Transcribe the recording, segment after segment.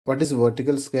What is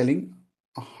vertical scaling?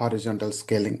 Horizontal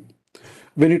scaling.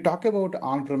 When you talk about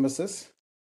on-premises,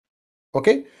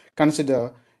 okay,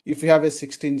 consider if you have a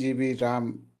 16 GB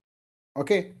RAM,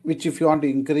 okay, which if you want to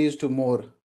increase to more,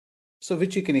 so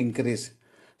which you can increase.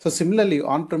 So similarly,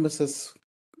 on-premises,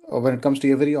 when it comes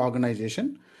to every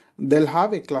organization, they'll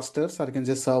have a clusters or you can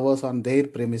say servers on their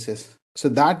premises. So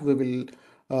that we will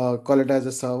call it as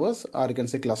a servers or you can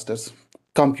say clusters.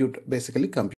 Compute, basically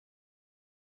compute.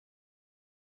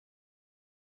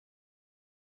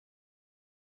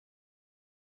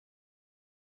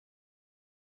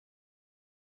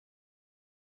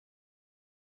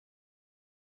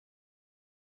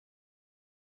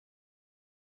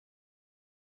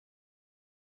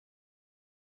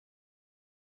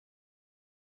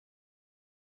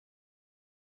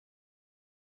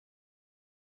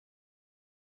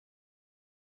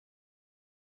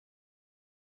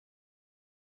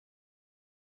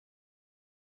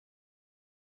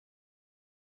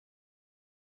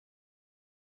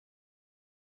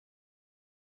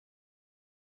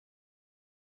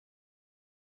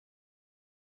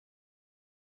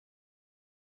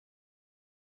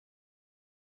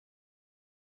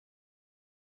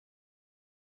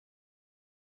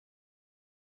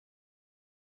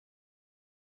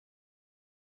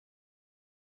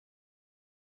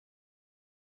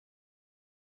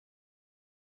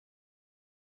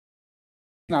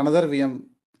 Another VM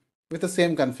with the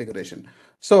same configuration.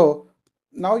 So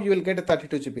now you will get a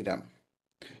 32 GB RAM.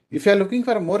 If you are looking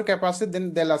for more capacity,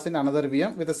 then they'll assign another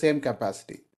VM with the same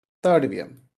capacity, third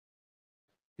VM.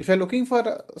 If you're looking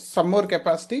for some more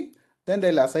capacity, then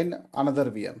they'll assign another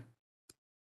VM.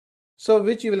 So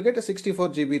which you will get a 64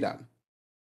 GB RAM.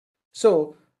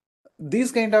 So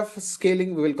these kind of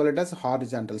scaling, we will call it as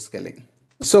horizontal scaling.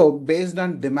 So based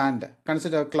on demand,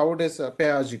 consider cloud is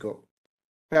pay as you go.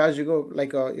 Pay as you go,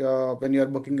 like when you are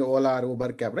booking Ola or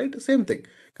Uber cab, right? Same thing.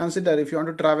 Consider if you want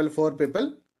to travel 4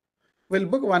 people, we'll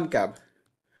book 1 cab.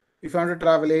 If you want to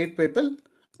travel 8 people,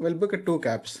 we'll book 2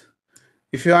 cabs.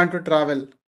 If you want to travel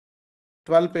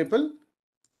 12 people,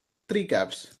 3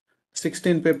 cabs.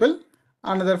 16 people,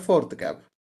 another 4th cab.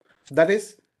 That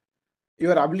is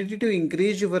your ability to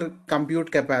increase your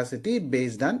compute capacity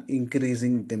based on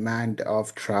increasing demand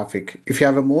of traffic. If you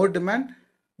have a more demand,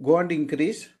 go and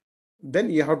increase,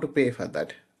 then you have to pay for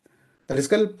that. That is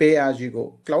called pay as you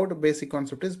go. Cloud basic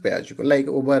concept is pay as you go, like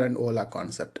Uber and Ola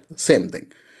concept. Same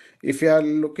thing. If you are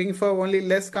looking for only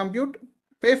less compute,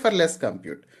 pay for less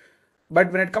compute.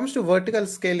 But when it comes to vertical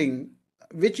scaling,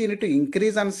 which you need to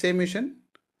increase on same mission,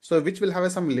 so which will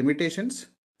have some limitations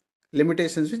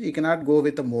which you cannot go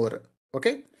with more.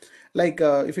 Okay, like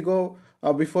if you go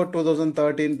before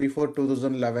 2013, before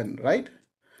 2011, right?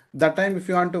 That time if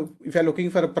you're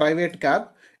looking for a private cab,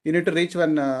 you need to reach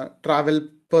one travel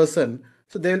person,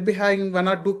 so they will be having 1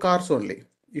 or 2 cars only.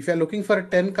 If you're looking for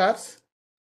 10 cars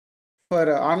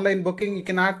for online booking, you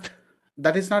cannot,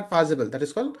 that is not possible. That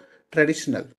is called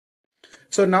traditional.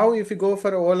 So now if you go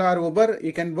for Ola or Uber,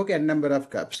 you can book n number of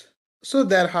cabs. So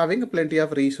they're having plenty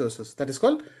of resources. That is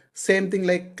called same thing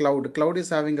like cloud. Cloud is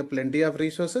having a plenty of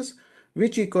resources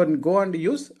which you can go and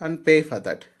use and pay for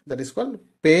that. That is called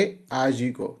pay as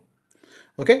you go.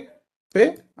 Okay,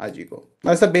 pay as you go.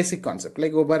 That's the basic concept.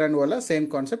 Like Uber and Ola, same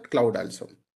concept. Cloud also.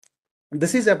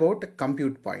 This is about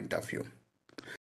compute point of view.